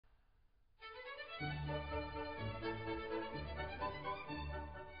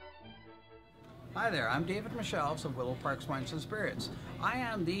Hi there, I'm David Michels of Willow Park Wines and Spirits. I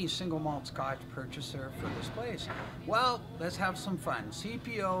am the single malt Scotch purchaser for this place. Well, let's have some fun.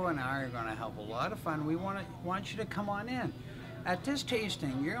 CPO and I are going to have a lot of fun. We want you to come on in. At this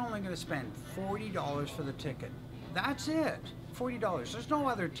tasting, you're only going to spend $40 for the ticket. That's it. $40. There's no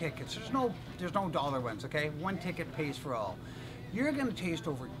other tickets. There's no dollar ones, okay? One ticket pays for all. You're going to taste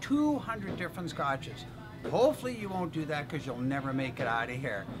over 200 different scotches. Hopefully you won't do that because you'll never make it out of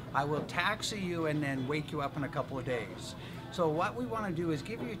here. I will taxi you and then wake you up in a couple of days. So what we want to do is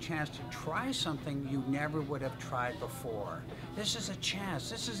give you a chance to try something you never would have tried before. This is a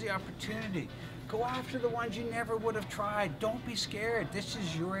chance. This is the opportunity. Go after the ones you never would have tried. Don't be scared. This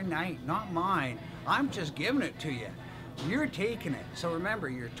is your night, not mine. I'm just giving it to you. You're taking it. So remember,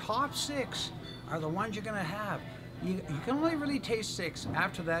 your top 6 are the ones you're going to have. You can only really taste 6.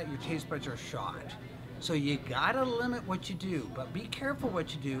 After that, your taste buds are shot. So you gotta limit what you do, but be careful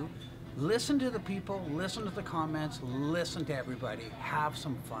what you do. Listen to the people, listen to the comments, listen to everybody. Have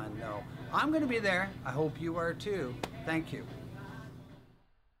some fun though. I'm gonna be there. I hope you are too. Thank you.